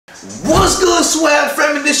What's good, swag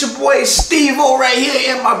family? This your boy Steve-O right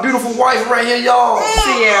here and my beautiful wife right here, y'all.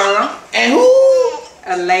 Sierra. And who?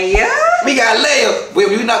 Alea. We got Leia.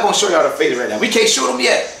 We're not gonna show y'all the face right now. We can't show them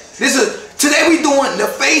yet. Today we doing the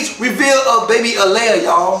face reveal of baby Alea,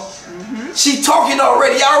 y'all. She talking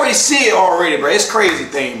already. Y'all already see it already, bro. It's crazy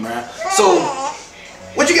thing, man. So,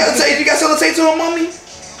 what you got to say? You got something to say to him, mommy?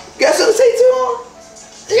 You got something to say to him?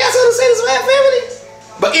 You got something to say to swag family?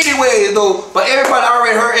 But anyway, though, everybody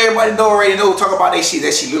already heard, everybody already know, talk about that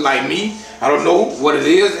she look like me. I don't know what it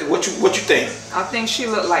is. What you think? I think she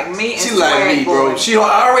look like me. She like me, bro.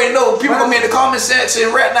 I already know. People gonna be in the comment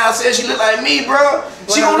section right now saying she look like me, bro.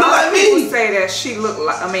 She gonna look like me. People say that she look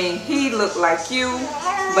like, he look like you.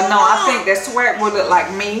 But no, I think that Swag will look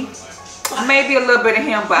like me. Maybe a little bit of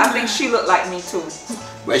him, but I think she look like me too.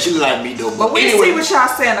 But she look like me though. But we see what y'all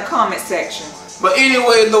say in the comment section. But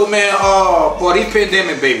anyway, though, man, boy, these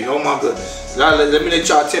pandemic, baby, oh my goodness. Let me let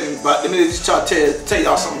y'all tell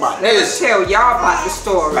y'all something about this. Let's tell y'all about the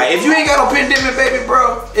story. Like, if you ain't got no pandemic, baby,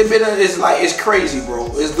 bro, it's crazy, bro.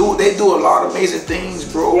 They do a lot of amazing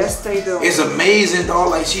things, bro. Yes, they do. It's amazing, dog.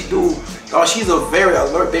 Like dog, she's a very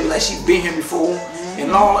alert baby. Like she been here before and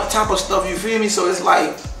all that type of stuff. You feel me? So it's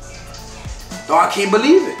like, dog, I can't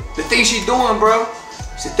believe it. The things she doing, bro.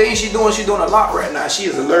 The things she doing a lot right now. She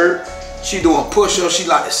is alert. She doing push-ups. She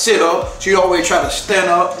like to sit up. She always try to stand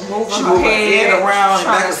up. She moving her head around and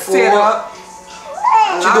back and forth.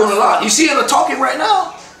 She doing a lot. You see her talking right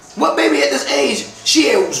now. What baby at this age? She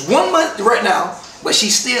has 1 month right now, but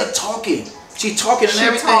she's still talking. She talking and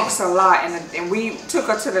everything. She talks a lot, and we took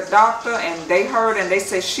her to the doctor, and they heard, and they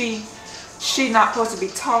said she not supposed to be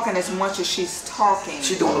talking as much as she's talking.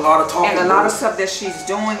 She doing a lot of talking. And a lot of stuff that she's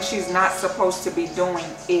doing, she's not supposed to be doing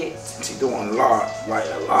it. She doing a lot, like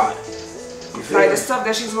a lot. Like the stuff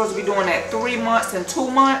that she's supposed to be doing at 3 months and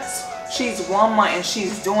 2 months, she's 1 month and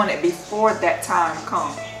she's doing it before that time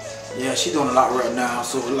comes. Yeah, she's doing a lot right now.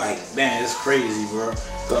 So like, man, it's crazy, bro.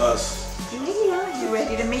 Cause Leah, you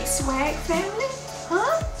ready to meet Swag family?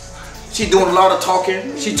 Huh? She doing a lot of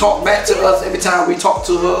talking. She talk back to us every time we talk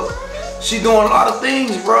to her. She doing a lot of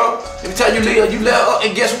things, bro. Let me tell you, Leah, you let her,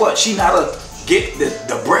 and guess what? She not a get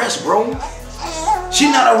the breast, bro.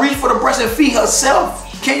 She not a reach for the breast and feed herself.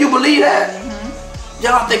 Can you believe that?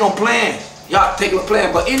 Y'all think I'm playing. Y'all think I'm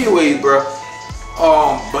playing. But anyways, bro.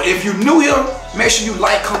 But if you new here, make sure you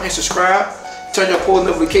like, comment, and subscribe. Turn your post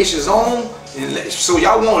notifications on. So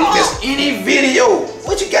y'all won't miss any video.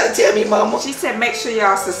 What you gotta tell me, mama? She said make sure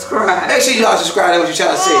y'all subscribe. Make sure y'all subscribe. That's what you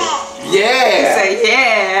trying to say. Yeah. She said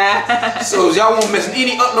yeah. So y'all won't miss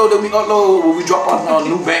any upload that we upload when we drop our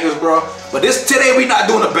new bangers, bro. But today we not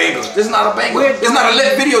doing a banger. This is not a banger. It's not a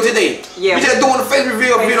lit video today. Yeah. We just doing a face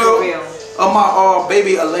reveal video of my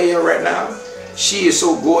baby Alea right now. She is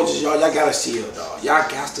so gorgeous, y'all. Y'all gotta see her, dog. Y'all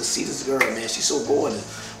got to see this girl, man. She's so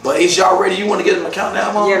gorgeous. But is y'all ready? You want to give them a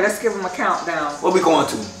countdown, mom? Yeah, let's give them a countdown. What we going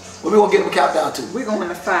to? What we gonna give them a countdown to? We going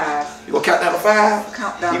to 5. You gonna count down to 5?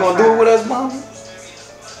 Countdown. You gonna do it with us, mom?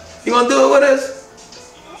 You gonna do it with us?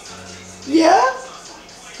 Yeah?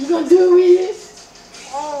 You gonna do it with us?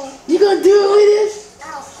 You gonna do it with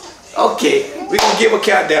us? Okay, we gonna give a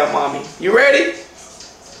countdown, mommy. You ready?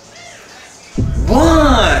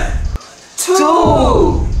 1,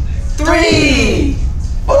 2, 3,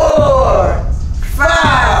 4,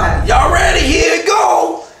 5. Y'all ready? Here we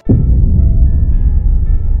go.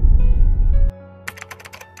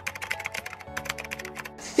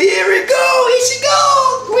 Here we go. Here she goes.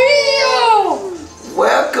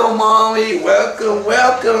 Welcome, mommy. Welcome,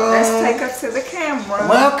 welcome. Let's take her to the camera.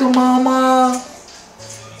 Welcome, mama.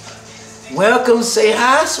 Welcome. Say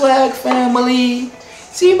hi, Swag family.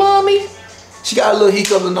 See, mommy? She got a little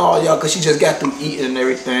hiccup and all, y'all, because she just got through eating and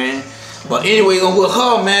everything. But anyway, with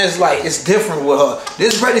her, man, it's different with her.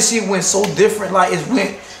 This pregnancy went so different. Like it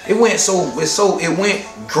went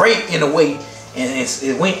great in a way, and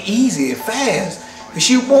it went easy and fast. Cause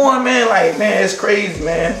she was born, man, it's crazy,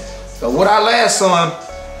 man. So with our last son,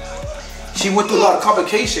 she went through a lot of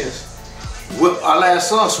complications with our last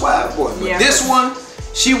son, Swag Boy. But this one,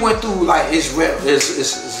 she went through it's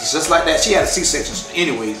just like that. She had a C-section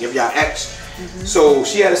anyway. If y'all ask, so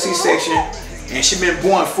she had a C-section. And she been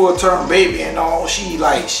born full-term baby and all. She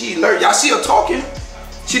learned. Y'all see her talking.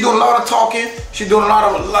 She doing a lot of talking. She doing a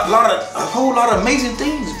whole lot of amazing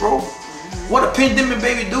things, bro. What a pandemic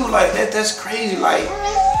baby do like that? That's crazy. Like,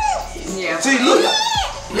 yeah. See, look,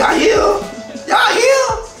 y'all here? Y'all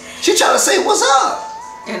here? She trying to say what's up.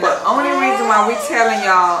 And the only reason why we telling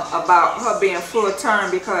y'all about her being full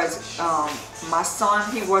term because my son,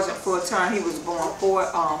 he wasn't full term. He was born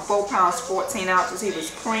 4 pounds 14 ounces. He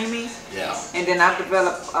was preemie. Yeah. And then I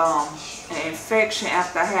developed an infection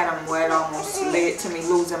after I had him where it almost led to me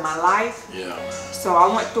losing my life. Yeah. So I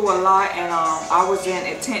went through a lot, and I was in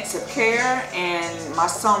intensive care, and my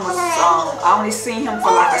son was, I only seen him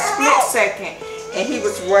for like a split second, and he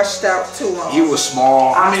was rushed out to him. He was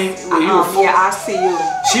small. I mean, he was full. Yeah, I see you.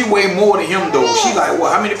 She weighed more than him though. She like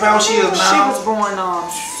what? How many pounds she is now? She was born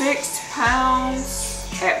 6 pounds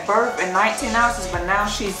at birth and 19 ounces, but now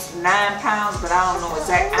she's 9 pounds, but I don't know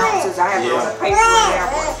exact ounces. I have it on the paper there,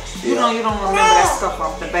 but you know, you don't remember that stuff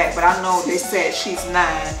off the back, but I know they said she's 9.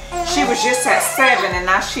 She was just at 7, and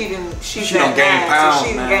now she's at 9, pounds, so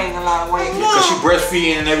she done gained a lot of weight. Because she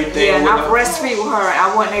breastfeeding and everything. Yeah, and I breastfeed with her.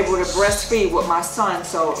 I wasn't able to breastfeed with my son,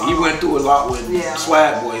 so he went through a lot with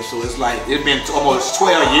Swag Boy, so it's like it's been almost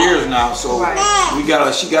 12 years now. So she got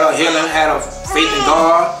her healing, had her faith in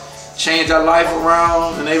God, changed her life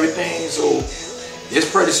around and everything. So this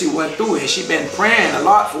pregnancy went through, and she been praying a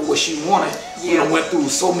lot for what she wanted. We done went through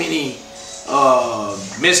so many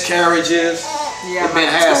miscarriages. Yeah, been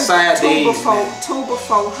had sad days. Two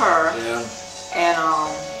before her. Yeah. And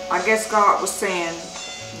I guess God was saying,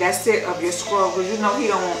 that's it of your struggle. You know, he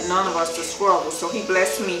don't want none of us to struggle. So he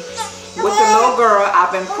blessed me with the little girl.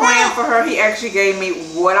 I've been praying for her. He actually gave me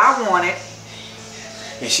what I wanted.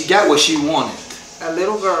 And she got what she wanted. A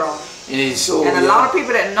little girl. And so a lot of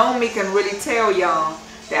people that know me can really tell y'all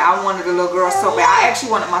that I wanted a little girl so bad. I actually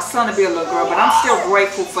wanted my son to be a little girl, but I'm still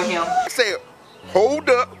grateful for him. I said, hold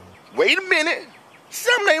up, wait a minute,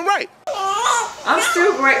 something ain't right. I'm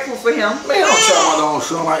still grateful for him. Man, don't tell my own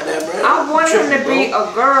son like that, bro. I wanted him to be a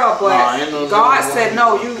girl, but God said,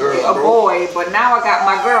 no, you a boy. But now I got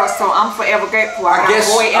my girl, so I'm forever grateful. I got a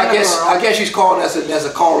boy and a girl. I guess she's called that's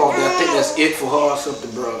a call off there. I think that's it for her or something,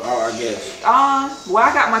 bro. I guess. Well,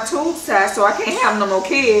 I got my tubes tied, so I can't have no more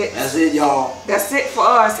kids. That's it, y'all. That's it for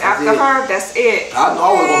us. After her, that's it. I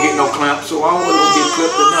always gonna get no clamp, so I always gonna get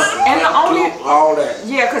clipped or nothing. And all that.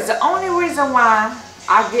 Yeah, because the only reason why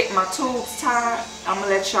I get my tubes tied, I'm going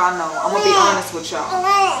to let y'all know. I'm going to be honest with y'all.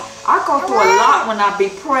 I go through a lot when I be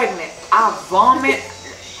pregnant. I vomit.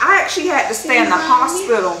 I actually had to stay in the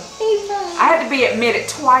hospital. I had to be admitted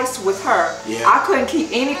twice with her. Yeah. I couldn't keep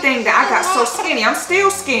anything that I got so skinny. I'm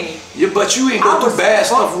still skinny. Yeah, but you ain't go through bad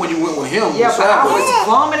stuff when you went with him. Yeah, but I was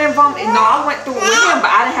vomiting. No, I went through with him,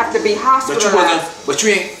 but I didn't have to be hospitalized. But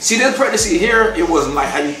you ain't. See, this pregnancy here, it wasn't like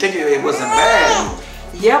how you think it wasn't bad.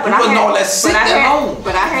 Yeah, but I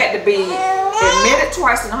had to be admitted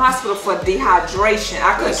twice in the hospital for dehydration.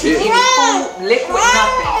 I couldn't keep any food, liquid,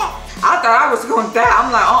 nothing. I thought I was gonna die.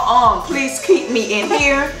 I'm like, please keep me in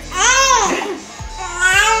here.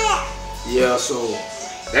 Yeah, so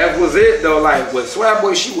that was it though. Like with Swag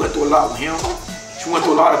Boy, she went through a lot with him. She went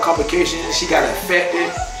through a lot of complications. She got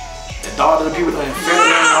infected. The doctor, the people that infected her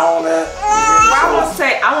and all that. Well,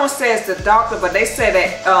 I won't say it's the doctor, but they said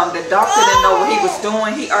that the doctor didn't know what he was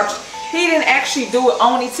doing. He didn't actually do it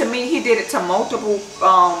only to me. He did it to multiple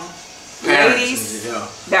ladies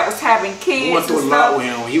that was having kids. We went through a lot with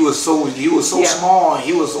him. He was so small.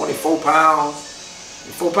 He was only 4 pounds,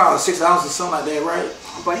 4 pounds 6 ounces, something like that, right?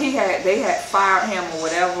 But they had fired him or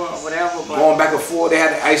whatever. But going back and forth, they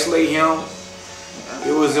had to isolate him.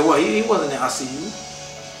 It was he wasn't in ICU.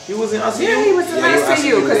 He was in ICU? Yeah, he was in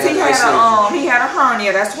ICU because he had a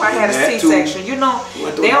hernia. That's why I had a C-section. You know,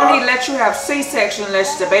 they only let you have C-section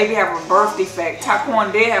unless the baby have a birth defect.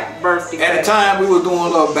 Taquan did have a birth defect. At the time, we were doing a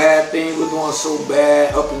little bad thing. We were doing so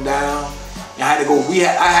bad, up and down. And I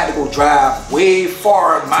had to go drive way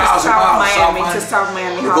far, miles and miles to South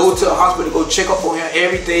Miami. To go to a hospital, to go check up on him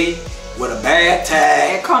every day with a bad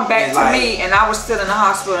tag. And come back to me, and I was still in the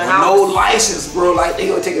hospital. And no license, bro. Like they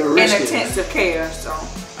gonna take a risk. In intensive care, so.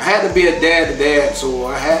 I had to be a dad to dad, so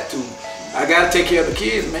I had to. I gotta take care of the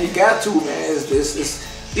kids, man. You got to, man. These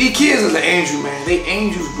kids is an angel, man. They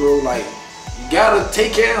angels, bro. Like you gotta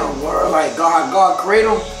take care of them, bro. Like God created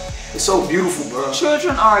them. It's so beautiful, bro.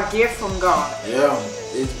 Children are a gift from God. Yeah,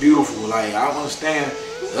 it's beautiful. Like I understand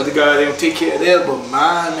the other guy they don't take care of theirs, but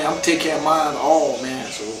mine, man, I'm taking care of mine all, man.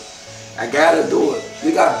 So I gotta do it.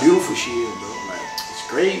 They got beautiful shit, bro. Like it's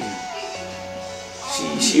crazy.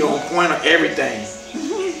 She on point of everything.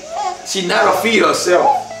 She not to feed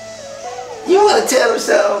herself. You want to tell her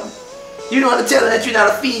something? You want to tell her that you're not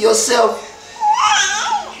to feed yourself?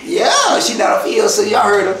 Yeah, she not to feed herself. Y'all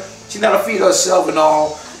heard her. She not to feed herself and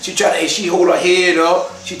all. She hold her head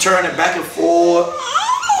up. She turn it back and forth.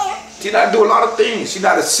 She not to do a lot of things. She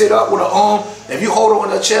not to sit up with her arm. If you hold her on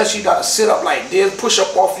her chest, she got to sit up like this, push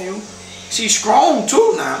up off you. She's strong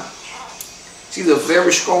too now. She's a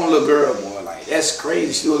very strong little girl, boy. Like, that's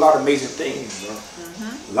crazy. She do a lot of amazing things, bro.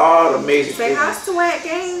 A lot of amazing things. Say hi, Swag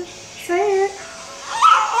Gang. Say it.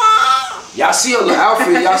 Y'all see her little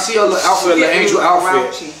outfit. Y'all see her little outfit, little angel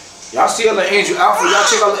outfit. Y'all see her little angel outfit. Y'all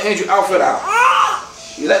check her little angel outfit out.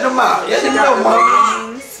 You let them out. Let them know,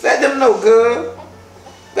 mama. Let them know, girl.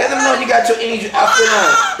 Let them know you got your angel outfit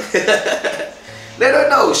on. Let her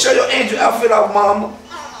know. Show your angel outfit off, mama.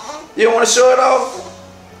 You don't want to show it off?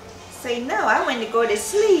 Say no, I want to go to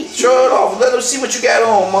sleep. Show it off. Let them see what you got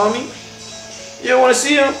on, mommy. You don't want to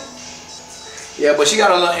see him? Yeah, but she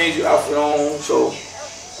got a little angel outfit on, so.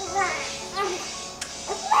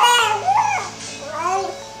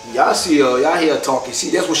 Y'all see her, y'all hear her talking. See,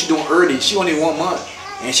 that's what she doing early. She only 1 month.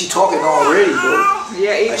 And she talking already, bro.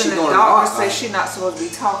 Yeah, even like the doctor says she's not supposed to be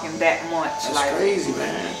talking that much. That's like, crazy,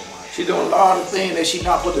 man. She doing a lot of things that she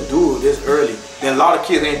not supposed to do this early. That a lot of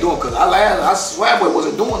kids ain't doing. Cause I swear boy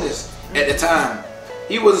wasn't doing this at the time.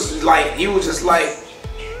 He was just like,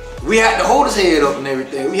 we had to hold his head up and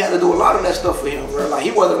everything. We had to do a lot of that stuff for him, bro. Like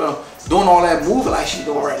he wasn't doing all that moving like she's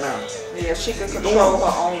doing right now. Yeah, she can control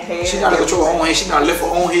her own head. She gotta control her own head. She gotta lift her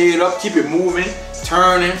own head up, keep it moving,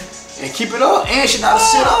 turning, and keep it up. And she gotta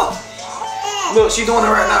sit up. Look, she doing it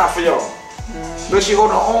right now for y'all. Look, she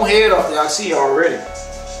holding her own head up. Y'all see her already.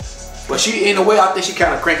 But she, in a way, I think she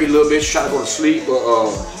kind of cranky a little bit. She's trying to go to sleep.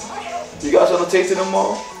 But you got something to take to them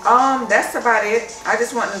all? That's about it. I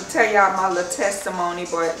just wanted to tell y'all my little testimony.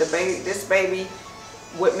 But this baby,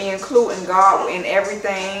 with me including God in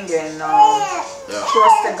everything and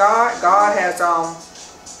trusting God, God has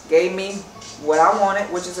gave me what I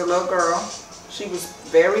wanted, which is a little girl. She was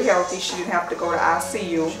very healthy. She didn't have to go to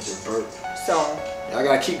ICU. So I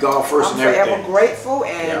gotta keep God first. I'm forever grateful,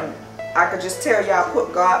 and I could just tell y'all,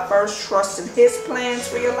 put God first, trust in His plans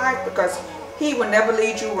for your life, because He will never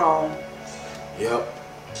lead you wrong. Yep.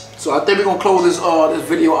 So I think we're gonna close this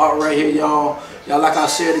video out right here, y'all. Y'all, like I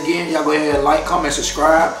said again, y'all go ahead and like, comment,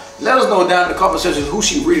 subscribe. Let us know down in the comment section who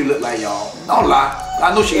she really look like, y'all. Don't lie.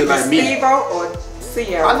 I know she look like me. Steve-O or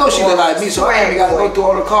Sierra. I know she look like me, so I ain't gotta go through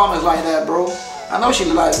all the comments like that, bro. I know she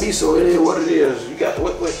look like me, so it is what it is. You got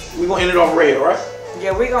we gonna end it off red, right?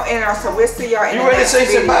 Yeah, we're gonna end off, so we'll see y'all in the next video.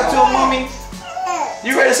 You ready to say bye to her, mommy?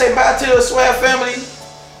 You ready to say bye to the Swag family?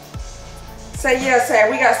 Say yeah, say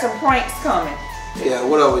we got some pranks coming. Yeah,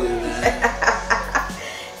 whatever it is, man.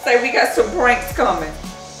 Say we got some pranks coming.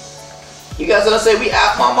 You guys gonna say we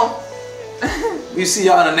out, mama? We see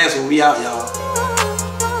y'all in the next one. We out, y'all.